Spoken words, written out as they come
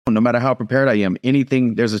no matter how prepared I am,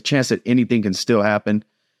 there's a chance that anything can still happen.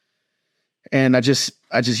 And I just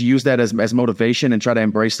use that as motivation and try to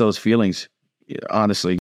embrace those feelings,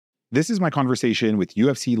 honestly. This is my conversation with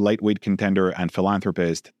UFC lightweight contender and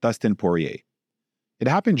philanthropist, Dustin Poirier. It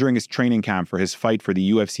happened during his training camp for his fight for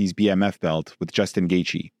the UFC's BMF belt with Justin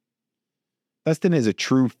Gaethje. Dustin is a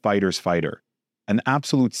true fighter's fighter, an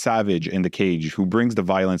absolute savage in the cage who brings the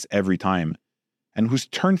violence every time, and who's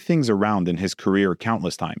turned things around in his career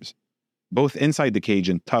countless times, both inside the cage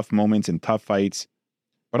in tough moments and tough fights,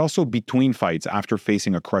 but also between fights after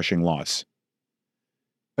facing a crushing loss.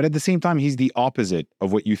 But at the same time, he's the opposite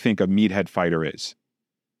of what you think a meathead fighter is.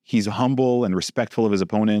 He's humble and respectful of his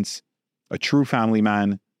opponents, a true family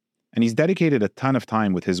man, and he's dedicated a ton of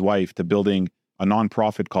time with his wife to building a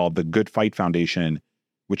nonprofit called the Good Fight Foundation,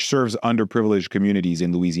 which serves underprivileged communities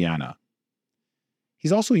in Louisiana.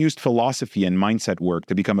 He's also used philosophy and mindset work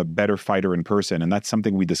to become a better fighter in person, and that's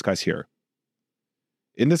something we discuss here.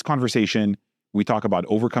 In this conversation, we talk about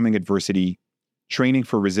overcoming adversity, training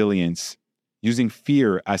for resilience, using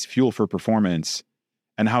fear as fuel for performance,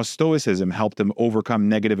 and how stoicism helped him overcome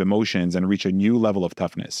negative emotions and reach a new level of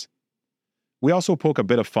toughness. We also poke a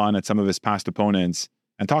bit of fun at some of his past opponents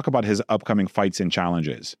and talk about his upcoming fights and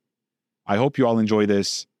challenges. I hope you all enjoy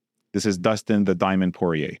this. This is Dustin the Diamond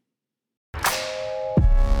Poirier.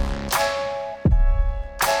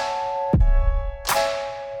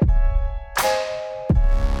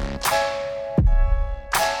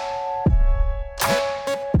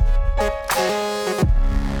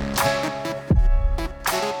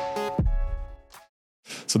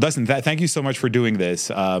 So Dustin, thank you so much for doing this.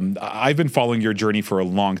 I've been following your journey for a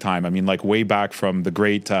long time. I mean, like way back from the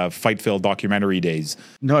great Fightful documentary days.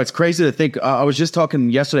 No, it's crazy to think. I was just talking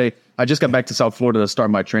yesterday. I just got back to South Florida to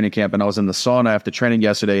start my training camp, and I was in the sauna after training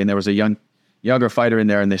yesterday, and there was a younger fighter in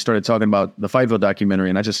there, and they started talking about the Fightful documentary,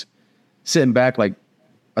 and I just sitting back like,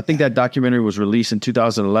 I think that documentary was released in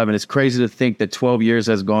 2011. It's crazy to think that 12 years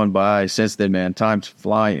has gone by since then, man. Time's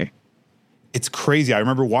flying. It's crazy. I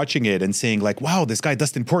remember watching it and saying like, wow, this guy,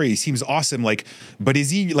 Dustin Poirier, seems awesome. Like, but is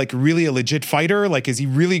he like really a legit fighter? Like, is he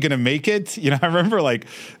really going to make it? You know, I remember like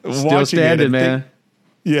still standing, man.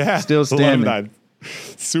 Yeah. Still standing. Love that.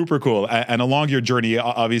 Super cool. And along your journey,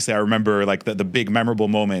 obviously, I remember like the big memorable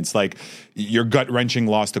moments, like your gut-wrenching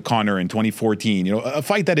loss to Conor in 2014, you know, a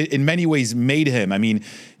fight that in many ways made him. I mean,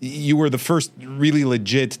 you were the first really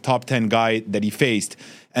legit top 10 guy that he faced.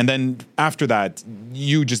 And then after that,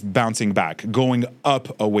 you just bouncing back, going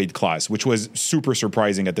up a weight class, which was super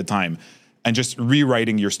surprising at the time, and just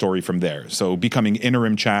rewriting your story from there. So becoming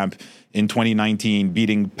interim champ in 2019,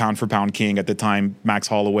 beating pound for pound king at the time, Max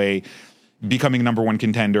Holloway, becoming number one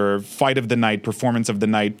contender, fight of the night, performance of the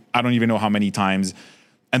night, I don't even know how many times.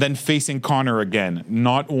 And then facing Conor again,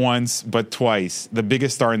 not once, but twice, the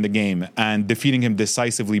biggest star in the game, and defeating him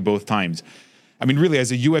decisively both times. I mean, really,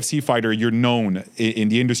 as a UFC fighter, you're known in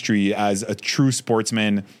the industry as a true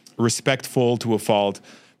sportsman, respectful to a fault,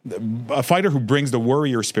 a fighter who brings the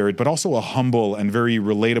warrior spirit, but also a humble and very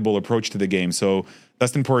relatable approach to the game. So,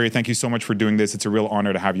 Dustin Poirier, thank you so much for doing this. It's a real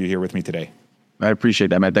honor to have you here with me today. I appreciate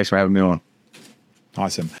that, man. Thanks for having me on.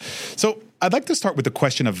 Awesome. So, I'd like to start with the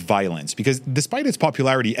question of violence, because despite its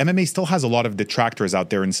popularity, MMA still has a lot of detractors out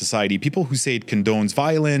there in society, people who say it condones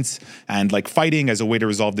violence and like fighting as a way to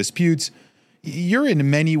resolve disputes. You're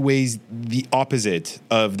in many ways the opposite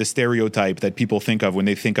of the stereotype that people think of when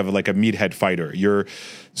they think of like a meathead fighter. You're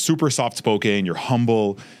super soft-spoken, you're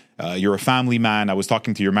humble, you're a family man. I was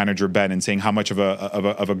talking to your manager, Ben, and saying how much of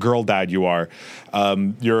a girl dad you are.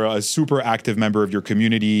 You're a super active member of your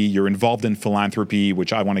community. You're involved in philanthropy,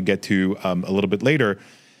 which I want to get to a little bit later.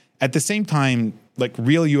 At the same time, like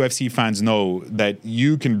real UFC fans know that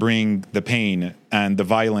you can bring the pain and the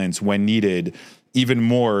violence when needed even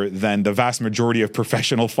more than the vast majority of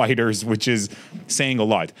professional fighters, which is saying a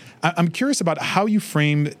lot. I'm curious about how you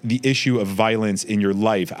frame the issue of violence in your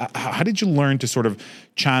life. How did you learn to sort of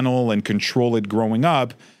channel and control it growing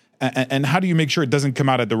up? And how do you make sure it doesn't come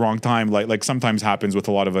out at the wrong time, like sometimes happens with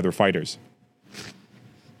a lot of other fighters?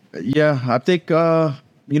 Yeah, I think,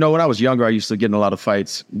 when I was younger, I used to get in a lot of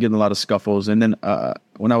fights, get in a lot of scuffles. And then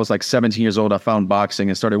when I was like 17 years old, I found boxing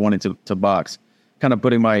and started wanting to box, kind of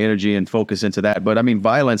putting my energy and focus into that. But I mean,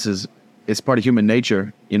 violence is part of human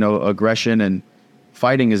nature. You know, aggression and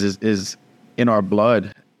fighting is in our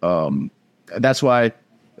blood. That's why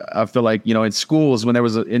I feel like, in schools, when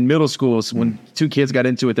in middle schools, when two kids got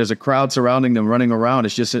into it, there's a crowd surrounding them, running around.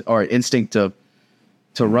 It's just our instinct to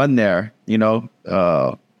run there, and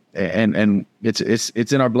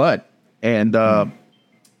it's in our blood. And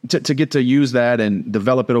to get to use that and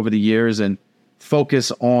develop it over the years and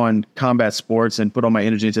focus on combat sports and put all my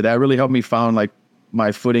energy into that. It really helped me find like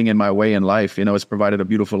my footing and my way in life. You know, it's provided a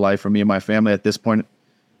beautiful life for me and my family at this point.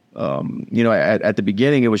 You know, at the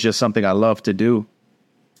beginning, it was just something I loved to do.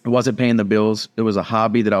 It wasn't paying the bills. It was a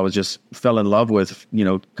hobby that I was just fell in love with, you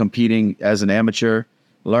know, competing as an amateur,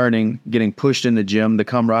 learning, getting pushed in the gym, the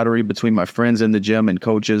camaraderie between my friends in the gym and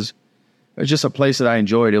coaches. It was just a place that I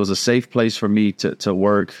enjoyed. It was a safe place for me to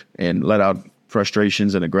work and let out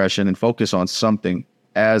frustrations and aggression and focus on something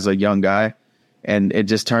as a young guy. And it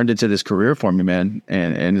just turned into this career for me, man.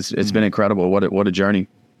 And it's been incredible. What a journey.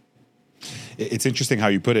 It's interesting how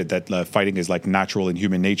you put it, that fighting is like natural in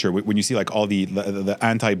human nature. When you see like all the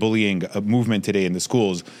anti-bullying movement today in the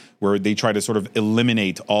schools, where they try to sort of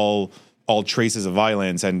eliminate all traces of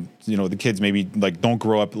violence, and you know the kids maybe like don't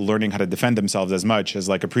grow up learning how to defend themselves as much as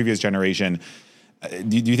like a previous generation.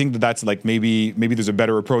 Do you think that that's like maybe there's a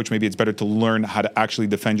better approach? Maybe it's better to learn how to actually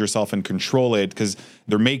defend yourself and control it, because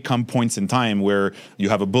there may come points in time where you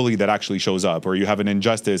have a bully that actually shows up, or you have an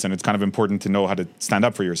injustice, and it's kind of important to know how to stand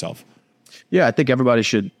up for yourself. Yeah, I think everybody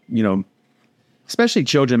should, you know, especially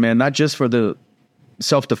children, man, not just for the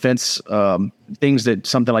self-defense things that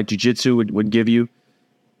something like jiu-jitsu would give you.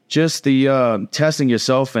 Just the testing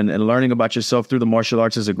yourself and learning about yourself through the martial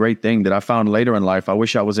arts is a great thing that I found later in life. I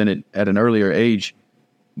wish I was in it at an earlier age,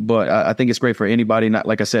 but I think it's great for anybody. Not,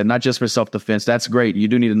 like I said, not just for self-defense. That's great. You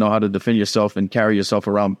do need to know how to defend yourself and carry yourself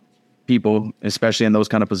around people, especially in those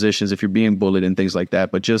kind of positions if you're being bullied and things like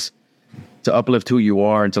that. But just to uplift who you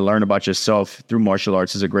are and to learn about yourself through martial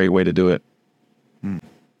arts is a great way to do it.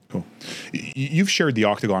 Cool. You've shared the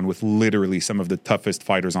octagon with literally some of the toughest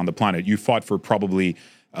fighters on the planet. You fought for probably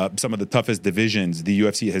some of the toughest divisions the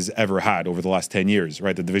UFC has ever had over the last 10 years,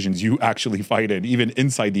 right? The divisions you actually fight in, even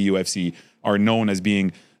inside the UFC, are known as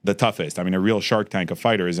being the toughest. I mean, a real Shark Tank of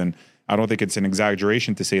fighters. And I don't think it's an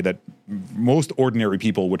exaggeration to say that most ordinary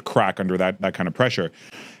people would crack under that kind of pressure.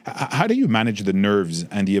 How do you manage the nerves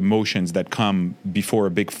and the emotions that come before a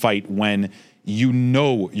big fight when you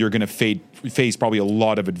know you're going to face probably a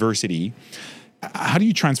lot of adversity? How do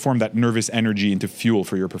you transform that nervous energy into fuel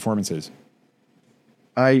for your performances?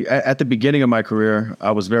 At the beginning of my career,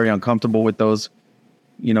 I was very uncomfortable with those,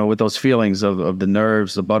 you know, with those feelings of the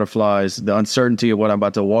nerves, the butterflies, the uncertainty of what I'm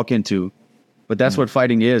about to walk into. But that's what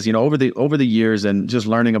fighting is, you know, over the years, and just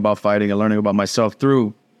learning about fighting and learning about myself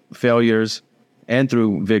through failures and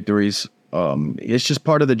through victories. It's just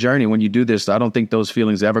part of the journey. When you do this, I don't think those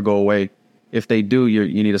feelings ever go away. If they do,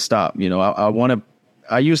 you need to stop. You know,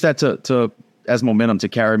 I use that to as momentum to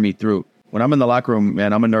carry me through. When I'm in the locker room,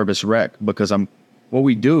 man, I'm a nervous wreck because what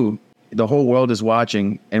we do, the whole world is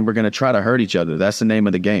watching, and we're going to try to hurt each other. That's the name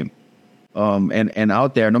of the game. And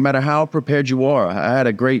out there, no matter how prepared you are, I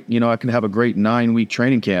can have a great 9-week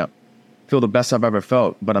training camp, feel the best I've ever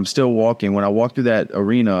felt, but I'm still walking. When I walk through that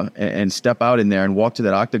arena and step out in there and walk to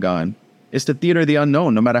that octagon, it's the theater of the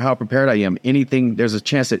unknown. No matter how prepared I am, there's a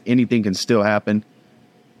chance that anything can still happen.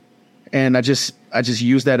 And I just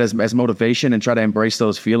use that as motivation and try to embrace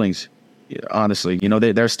those feelings. Honestly, you know,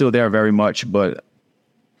 they're still there very much, but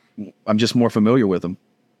I'm just more familiar with them.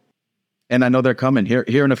 And I know they're coming here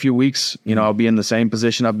in a few weeks. You know, I'll be in the same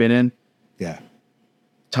position I've been in. Yeah.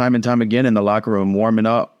 Time and time again in the locker room, warming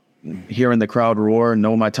up, hearing the crowd roar,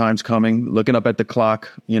 know my time's coming, looking up at the clock,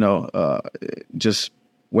 you know, just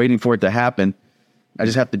waiting for it to happen. I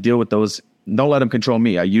just have to deal with those. Don't let them control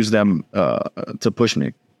me. I use them to push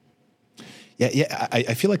me. Yeah.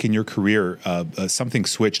 I feel like in your career, something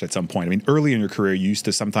switched at some point. I mean, early in your career, you used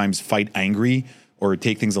to sometimes fight angry or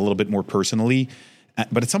take things a little bit more personally.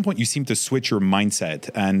 But at some point, you seemed to switch your mindset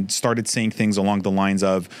and started saying things along the lines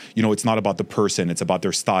of, you know, it's not about the person, it's about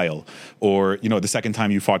their style. Or, you know, the second time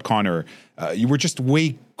you fought Conor, you were just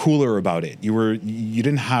way cooler about it. You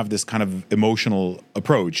didn't have this kind of emotional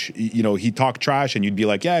approach. You know, he talked trash and you'd be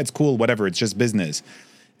like, yeah, it's cool, whatever, it's just business.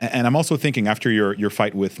 And I'm also thinking after your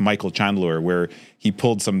fight with Michael Chandler, where he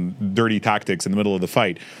pulled some dirty tactics in the middle of the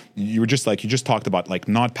fight, you just talked about like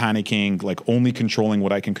not panicking, like only controlling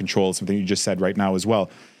what I can control, something you just said right now as well.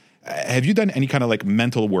 Have you done any kind of like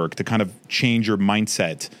mental work to kind of change your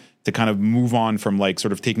mindset, to kind of move on from like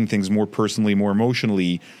sort of taking things more personally, more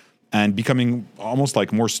emotionally, and becoming almost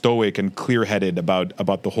like more stoic and clear-headed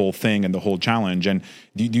about the whole thing and the whole challenge? And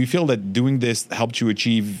do you feel that doing this helped you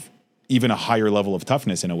achieve even a higher level of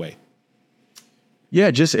toughness in a way? Yeah,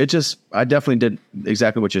 I definitely did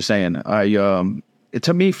exactly what you're saying.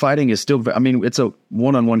 To me, fighting is still, it's a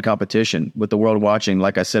one-on-one competition with the world watching.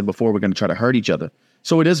 Like I said before, we're going to try to hurt each other.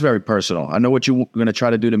 So it is very personal. I know what you're going to try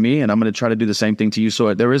to do to me, and I'm going to try to do the same thing to you.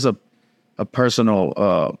 So there is a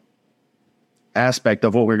personal aspect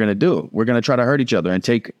of what we're going to do. We're going to try to hurt each other and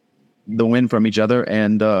take the win from each other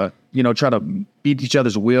and, try to beat each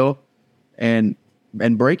other's will and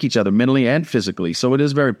break each other mentally and physically. So it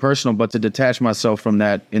is very personal, but to detach myself from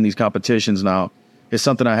that in these competitions now is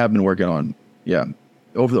something I have been working on. Yeah.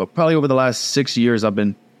 Probably over the last 6 years, I've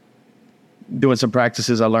been doing some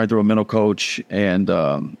practices I learned through a mental coach and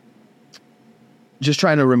just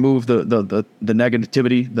trying to remove the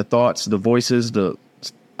negativity, the thoughts, the voices, the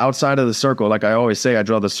outside of the circle. Like I always say, I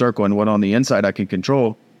draw the circle and what on the inside I can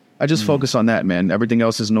control. I just focus on that, man. Everything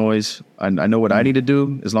else is noise. I know what I need to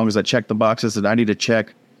do. As long as I check the boxes that I need to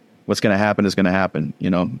check, what's going to happen is going to happen.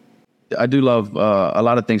 I do love a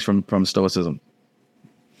lot of things from stoicism.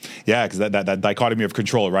 Yeah, because that dichotomy of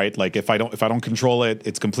control, right? Like if I don't control it,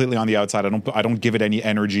 it's completely on the outside. I don't give it any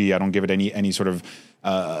energy. I don't give it any sort of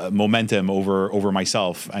momentum over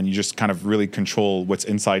myself. And you just kind of really control what's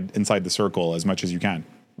inside the circle as much as you can.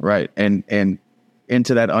 Right, and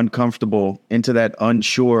into that uncomfortable, into that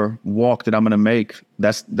unsure walk that I'm going to make.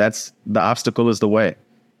 That's the obstacle is the way.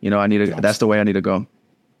 That's the way I need to go.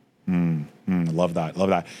 Love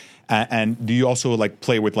that. And do you also like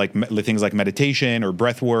play with like things like meditation or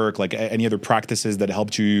breath work, like any other practices that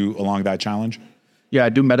helped you along that challenge? Yeah, I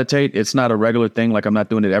do meditate. It's not a regular thing. Like I'm not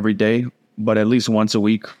doing it every day, but at least once a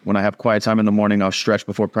week when I have quiet time in the morning, I'll stretch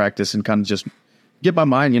before practice and kind of just get my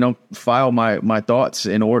mind, file my thoughts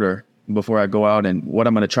in order before I go out and what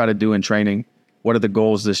I'm going to try to do in training. What are the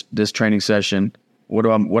goals this training session? What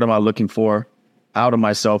am I looking for out of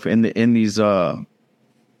myself in these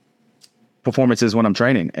performances when I'm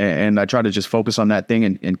training? And I try to just focus on that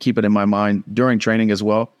thing and keep it in my mind during training as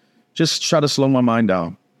well. Just try to slow my mind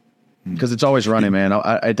down because it's always running, man.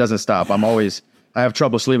 It doesn't stop. I have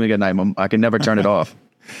trouble sleeping at night. I can never turn it off.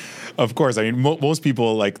 Of course. I mean, most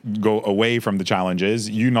people like go away from the challenges.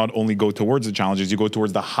 You not only go towards the challenges, you go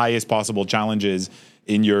towards the highest possible challenges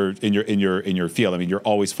in your field. I mean, you're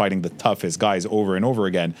always fighting the toughest guys over and over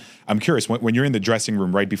again. I'm curious, when you're in the dressing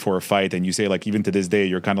room right before a fight and you say like, even to this day,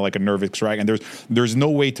 you're kind of like a nervous wreck and there's no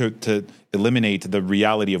way to eliminate the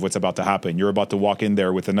reality of what's about to happen. You're about to walk in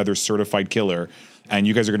there with another certified killer and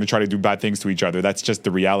you guys are going to try to do bad things to each other. That's just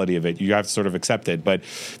the reality of it. You have to sort of accept it. But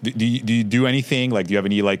do you do anything? Like, do you have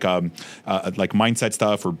any like mindset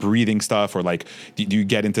stuff or breathing stuff, or like do you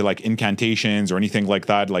get into like incantations or anything like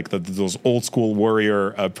that? Like those old school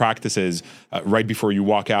warrior practices right before you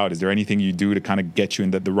walk out. Is there anything you do to kind of get you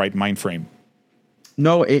in the right mind frame?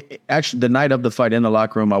 No, actually, the night of the fight in the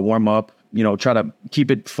locker room, I warm up. Try to keep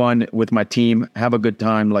it fun with my team, have a good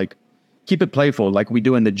time, like keep it playful like we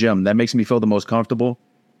do in the gym. That makes me feel the most comfortable,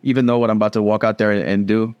 even though what I'm about to walk out there and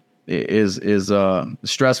do is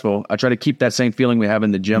stressful. I try to keep that same feeling we have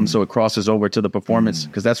in the gym so it crosses over to the performance,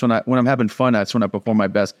 because that's when I'm having fun, that's when I perform my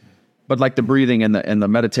best. But like the breathing and the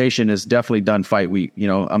meditation is definitely done fight week.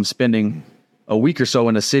 I'm spending a week or so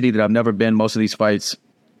in a city that I've never been most of these fights,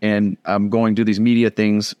 and I'm going to these media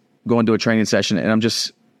things, going to a training session, and I'm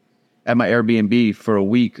just at my Airbnb for a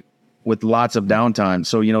week with lots of downtime.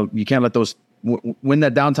 So, you can't let those, when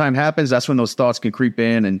that downtime happens, that's when those thoughts can creep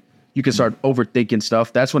in and you can start overthinking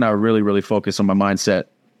stuff. That's when I really, really focus on my mindset.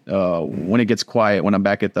 When it gets quiet, when I'm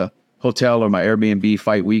back at the hotel or my Airbnb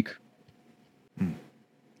fight week.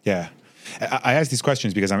 Yeah. I ask these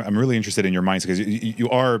questions because I'm really interested in your minds, because you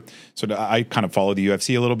are sort of, I kind of follow the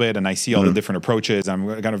UFC a little bit and I see all the different approaches. I'm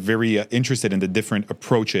kind of very interested in the different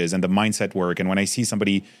approaches and the mindset work. And when I see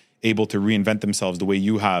somebody able to reinvent themselves the way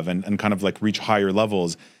you have and kind of like reach higher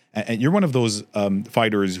levels, and you're one of those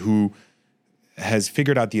fighters who has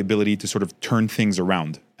figured out the ability to sort of turn things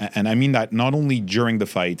around. And I mean that not only during the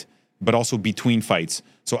fight, but also between fights.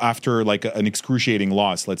 So after like an excruciating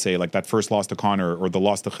loss, let's say like that first loss to Conor or the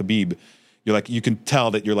loss to Khabib, you can tell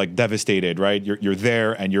that you're like devastated, right? You're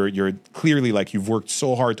there and you're clearly like you've worked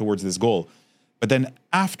so hard towards this goal. But then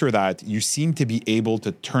after that, you seem to be able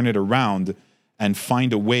to turn it around and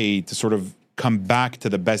find a way to sort of come back to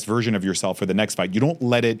the best version of yourself for the next fight. You don't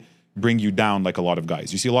let it bring you down like a lot of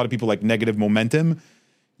guys. You see a lot of people like negative momentum.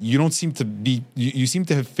 You don't seem to be, you seem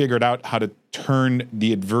to have figured out how to turn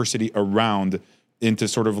the adversity around into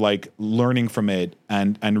sort of like learning from it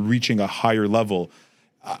and reaching a higher level.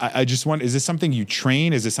 I just want, is this something you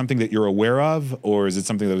train? Is this something that you're aware of? Or is it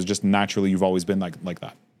something that was just naturally, you've always been like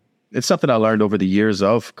that? It's something I learned over the years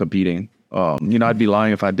of competing. I'd be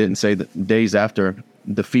lying if I didn't say that days after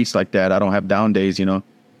defeats like that, I don't have down days,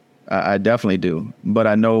 I definitely do. But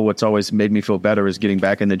I know what's always made me feel better is getting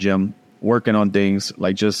back in the gym, working on things,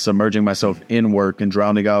 like just submerging myself in work and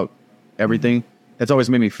drowning out everything. That's always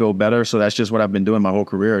made me feel better. So that's just what I've been doing my whole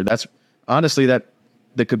career. That's honestly that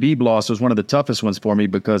the Khabib loss was one of the toughest ones for me,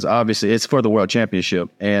 because obviously it's for the world championship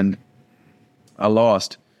and I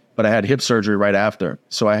lost. but I had hip surgery right after.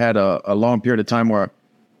 So I had a long period of time where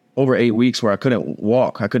over 8 weeks where I couldn't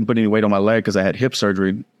walk. I couldn't put any weight on my leg because I had hip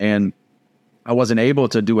surgery, and I wasn't able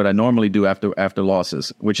to do what I normally do after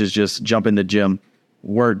losses, which is just jump in the gym,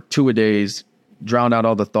 work 2 a days, drown out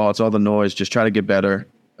all the thoughts, all the noise, just try to get better.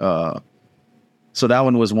 So that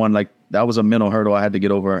one was one, like, that was a mental hurdle I had to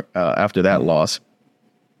get over after that loss.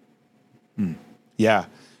 Yeah.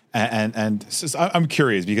 And so I'm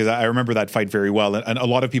curious because I remember that fight very well. And a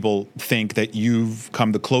lot of people think that you've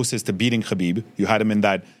come the closest to beating Khabib. You had him in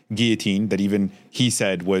that guillotine that even he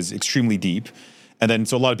said was extremely deep. And then,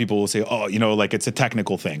 so a lot of people will say, oh, like it's a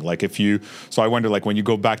technical thing. Like so I wonder, like when you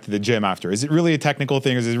go back to the gym after, is it really a technical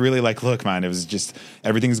thing? Or is it really like, look, man, it was just,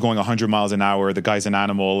 everything's going 100 miles an hour. The guy's an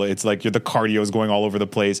animal. It's like the cardio is going all over the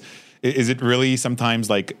place. Is it really sometimes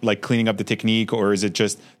like cleaning up the technique, or is it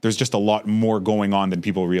just, there's just a lot more going on than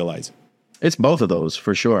people realize? It's both of those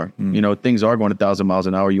for sure. Things are going 1,000 miles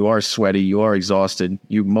an hour. You are sweaty. You are exhausted.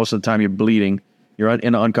 Most of the time you're bleeding. You're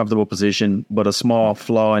in an uncomfortable position, but a small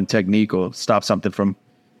flaw in technique will stop something from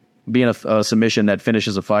being a submission that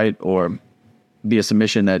finishes a fight, or be a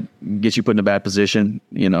submission that gets you put in a bad position,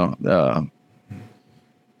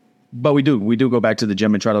 But we do go back to the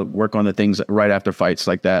gym and try to work on the things right after fights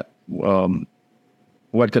like that.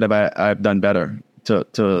 What could I've done better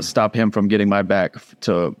to stop him from getting my back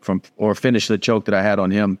or finish the choke that I had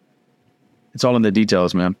on him? It's all in the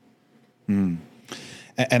details, man.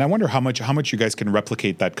 And I wonder how much you guys can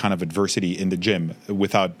replicate that kind of adversity in the gym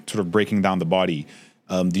without sort of breaking down the body.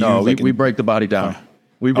 We break the body down.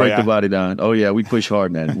 We break the body down. Oh yeah, we push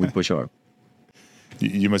hard, man. We push hard.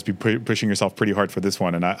 You must be pushing yourself pretty hard for this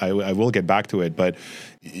one, and I will get back to it. But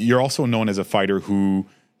you're also known as a fighter who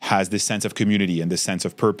has this sense of community and this sense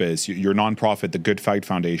of purpose. Your nonprofit, the Good Fight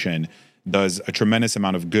Foundation, does a tremendous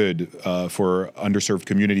amount of good for underserved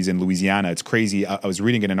communities in Louisiana. It's crazy. I was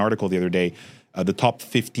reading in an article the other day, the top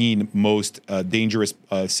 15 most dangerous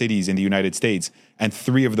cities in the United States, and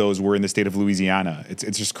 3 of those were in the state of Louisiana.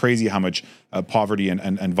 It's just crazy how much poverty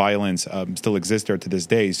and violence still exists there to this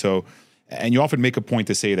day. So, and you often make a point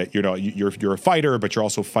to say that you're a fighter, but you're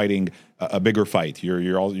also fighting a bigger fight.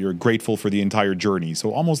 You're grateful for the entire journey.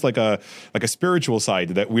 So almost like a spiritual side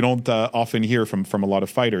that we don't often hear from a lot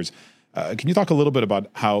of fighters. Can you talk a little bit about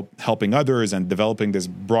how helping others and developing this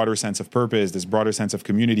broader sense of purpose, this broader sense of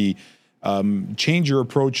community, change your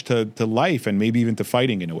approach to life and maybe even to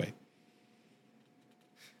fighting in a way?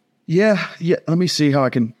 Yeah. Let me see how I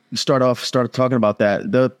can start talking about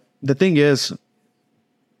that. The thing is,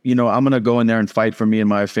 I'm going to go in there and fight for me and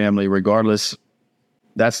my family regardless.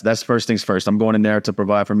 That's first things first. I'm going in there to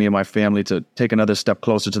provide for me and my family, to take another step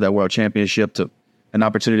closer to that world championship, to an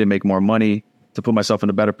opportunity to make more money, to put myself in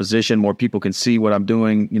a better position. More people can see what I'm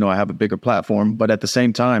doing. I have a bigger platform. But at the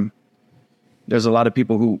same time, there's a lot of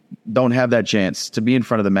people who don't have that chance to be in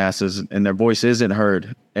front of the masses, and their voice isn't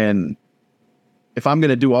heard. And if I'm going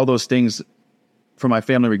to do all those things for my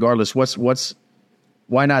family regardless,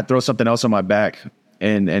 why not throw something else on my back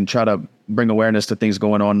and try to bring awareness to things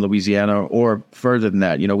going on in Louisiana, or further than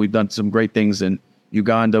that? We've done some great things in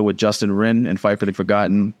Uganda with Justin and Fight for the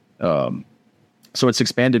Forgotten. So it's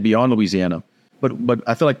expanded beyond Louisiana. But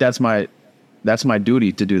I feel like that's my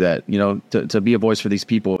duty to do that, to be a voice for these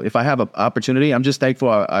people. If I have an opportunity, I'm just thankful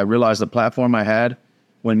I realized the platform I had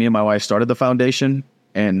when me and my wife started the foundation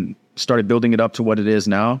and started building it up to what it is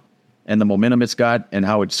now, and the momentum it's got and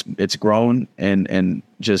how it's grown, and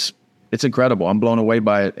just, it's incredible. I'm blown away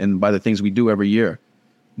by it and by the things we do every year.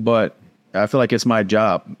 But I feel like it's my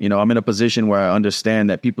job. I'm in a position where I understand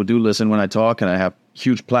that people do listen when I talk, and I have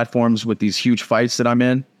huge platforms with these huge fights that I'm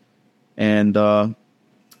in. And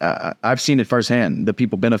I've seen it firsthand. The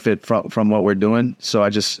people benefit from what we're doing. So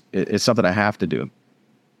it's something I have to do.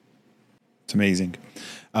 It's amazing.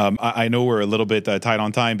 I know we're a little bit tight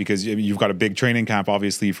on time because you've got a big training camp,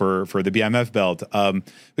 obviously, for the BMF belt.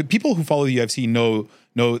 But people who follow the UFC know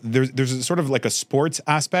there's a sort of like a sports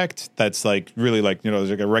aspect that's like really like,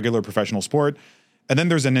 there's like a regular professional sport. And then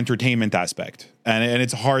there's an entertainment aspect. And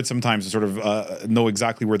it's hard sometimes to sort of know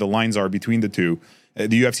exactly where the lines are between the two.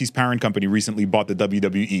 The UFC's parent company recently bought the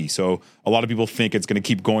WWE. So a lot of people think it's going to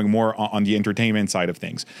keep going more on the entertainment side of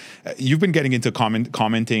things. You've been getting into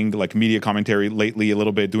commenting, like media commentary lately a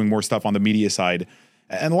little bit, doing more stuff on the media side.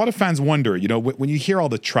 And a lot of fans wonder, when you hear all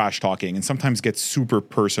the trash talking and sometimes gets super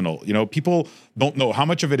personal, people don't know how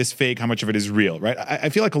much of it is fake, how much of it is real, right? I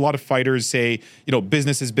feel like a lot of fighters say,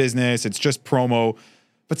 business is business, it's just promo.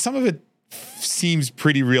 But some of it seems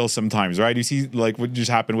pretty real sometimes, right? You see like what just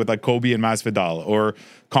happened with like Kobe and Masvidal, or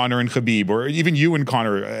Conor and Khabib, or even you and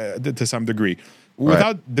Conor to some degree.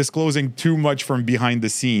 Without disclosing too much from behind the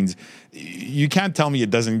scenes, you can't tell me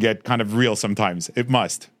it doesn't get kind of real sometimes. It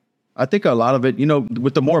must. I think a lot of it,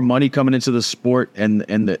 with the more money coming into the sport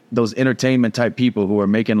and those entertainment type people who are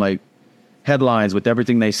making like headlines with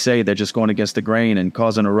everything they say, they're just going against the grain and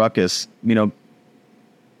causing a ruckus.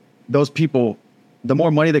 Those people, the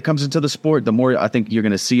more money that comes into the sport, the more I think you're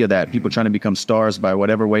going to see of that. People trying to become stars by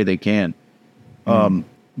whatever way they can.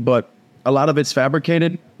 But a lot of it's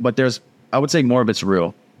fabricated, but I would say more of it's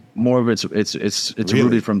real. More of it's really?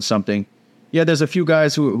 Rooted from something. Yeah, there's a few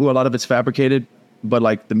guys who a lot of it's fabricated, but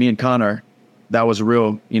like me and Connor, that was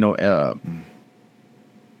real,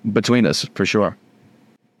 between us for sure.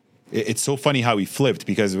 It's so funny how he flipped,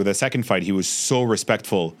 because with the second fight, he was so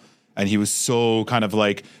respectful and he was so kind of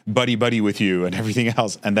like buddy with you and everything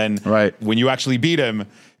else. And then when you actually beat him,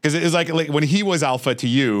 because it was like when he was alpha to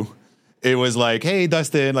you, it was like, hey,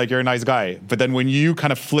 Dustin, like, you're a nice guy. But then when you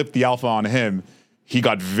kind of flipped the alpha on him, he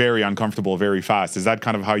got very uncomfortable very fast. Is that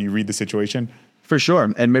kind of how you read the situation? For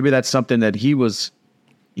sure. And maybe that's something that he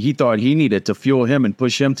thought he needed to fuel him and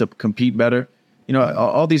push him to compete better.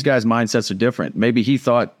 All these guys' mindsets are different. Maybe he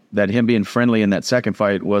thought that him being friendly in that second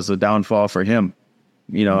fight was a downfall for him.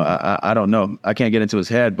 I don't know. I can't get into his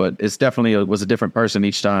head, but it's definitely was a different person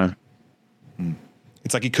each time.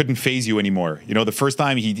 It's like he couldn't phase you anymore. The first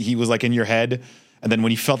time he was like in your head, and then when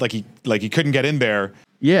he felt like he couldn't get in there.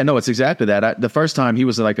 Yeah, no, it's exactly that. The first time he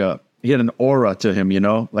was like he had an aura to him,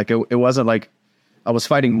 like it wasn't like I was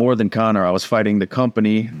fighting more than Connor. I was fighting the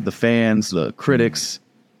company, the fans, the critics,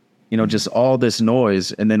 just all this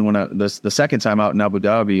noise. And then when the second time out in Abu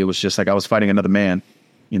Dhabi, it was just like I was fighting another man,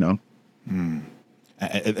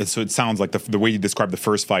 So it sounds like the way you described the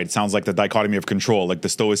first fight, it sounds like the dichotomy of control, like the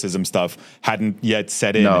stoicism stuff hadn't yet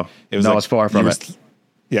set in. No, it's far from it.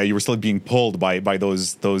 You were still being pulled by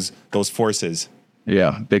those forces.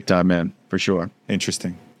 Yeah, big time, man, for sure.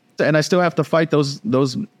 Interesting. And I still have to fight those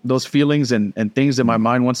feelings and things that my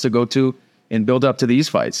mind wants to go to and build up to these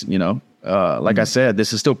fights. Like I said,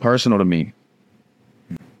 this is still personal to me.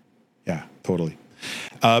 Yeah, totally.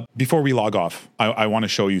 Before we log off, I want to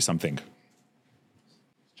show you something.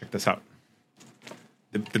 Check this out.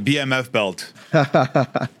 The BMF belt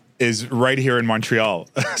is right here in Montreal.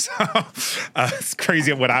 It's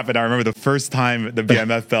crazy what happened. I remember the first time the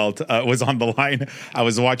BMF belt was on the line. I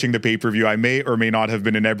was watching the pay-per-view. I may or may not have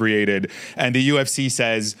been inebriated. And the UFC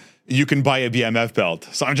says, you can buy a BMF belt.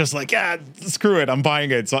 So I'm just like, yeah, screw it. I'm buying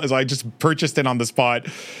it. So I just purchased it on the spot.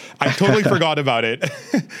 I totally forgot about it.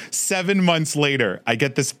 7 months later, I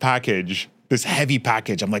get this package, this heavy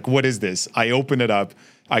package. I'm like, what is this? I open it up.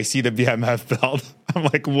 I see the BMF belt. I'm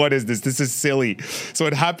like, what is this? This is silly. So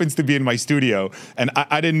it happens to be in my studio. And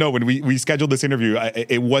I didn't know when we scheduled this interview,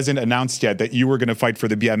 it wasn't announced yet that you were going to fight for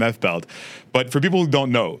the BMF belt. But for people who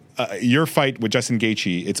don't know, your fight with Justin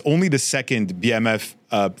Gaethje, it's only the second BMF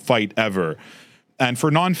fight ever. And for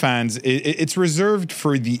non-fans, it's reserved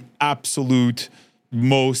for the absolute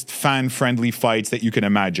most fan-friendly fights that you can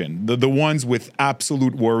imagine. The ones with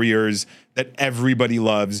absolute warriors that everybody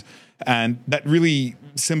loves and that really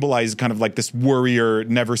symbolize kind of like this warrior,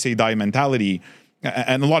 never say die mentality.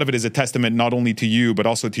 And a lot of it is a testament not only to you, but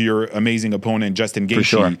also to your amazing opponent, Justin Gaethje,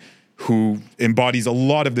 sure, who embodies a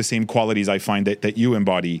lot of the same qualities I find that you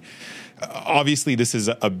embody. Obviously, this is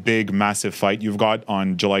a big, massive fight you've got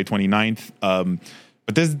on July 29th.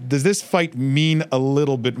 But does this fight mean a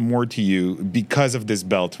little bit more to you because of this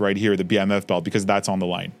belt right here, the BMF belt, because that's on the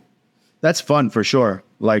line? That's fun for sure.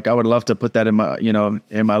 Like I would love to put that in my,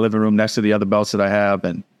 in my living room next to the other belts that I have.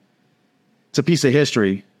 And it's a piece of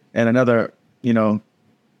history and another,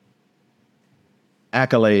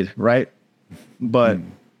 accolade, right? But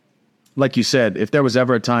like you said, if there was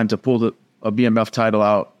ever a time to pull a BMF title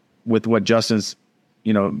out with what Justin's,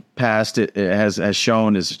 past it has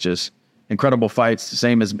shown is just incredible fights.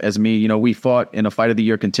 Same as me. We fought in a Fight of the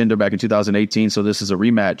Year contender back in 2018. So this is a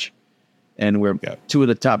rematch. And we're two of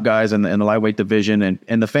the top guys in the lightweight division.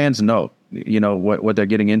 And the fans know, what they're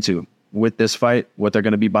getting into with this fight, what they're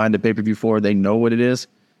going to be buying the pay-per-view for. They know what it is.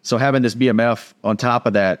 So having this BMF on top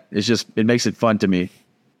of that, it makes it fun to me.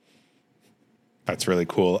 That's really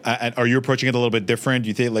cool. And are you approaching it a little bit different?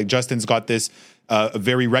 You think like Justin's got this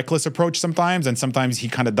very reckless approach sometimes, and sometimes he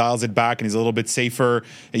kind of dials it back and he's a little bit safer.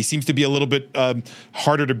 He seems to be a little bit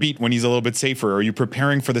harder to beat when he's a little bit safer. Are you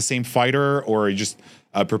preparing for the same fighter, or are you just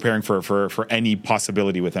preparing for any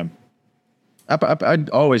possibility with him? I'd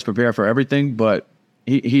always prepare for everything, but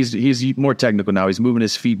he's more technical now. He's moving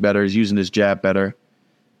his feet better. He's using his jab better.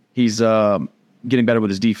 He's getting better with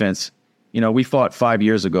his defense. We fought 5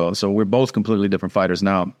 years ago, so we're both completely different fighters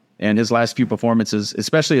now. And his last few performances,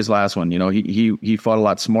 especially his last one, he fought a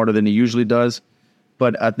lot smarter than he usually does.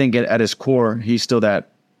 But I think at his core, he's still that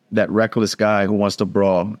reckless guy who wants to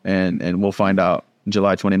brawl, and we'll find out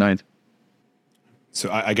July 29th. So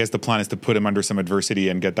I guess the plan is to put him under some adversity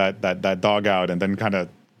and get that dog out, and then kind of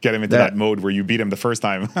get him into that mode where you beat him the first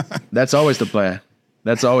time. That's always the plan.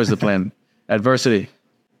 That's always the plan. Adversity.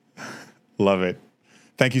 Love it.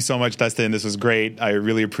 Thank you so much, Dustin. This was great. I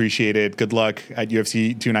really appreciate it. Good luck at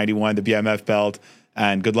UFC 291, the BMF belt,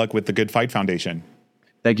 and good luck with the Good Fight Foundation.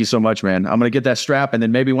 Thank you so much, man. I'm gonna get that strap, and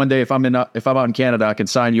then maybe one day if I'm out in Canada, I can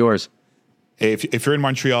sign yours. If you're in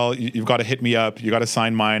Montreal, you've got to hit me up. You got to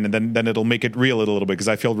sign mine, and then it'll make it real a little bit, because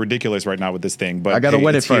I feel ridiculous right now with this thing. But I got to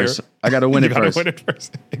win it first. I got to win it first. Win it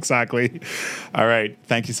first. Exactly. All right.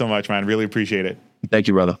 Thank you so much, man. Really appreciate it. Thank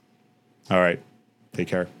you, brother. All right. Take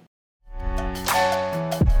care.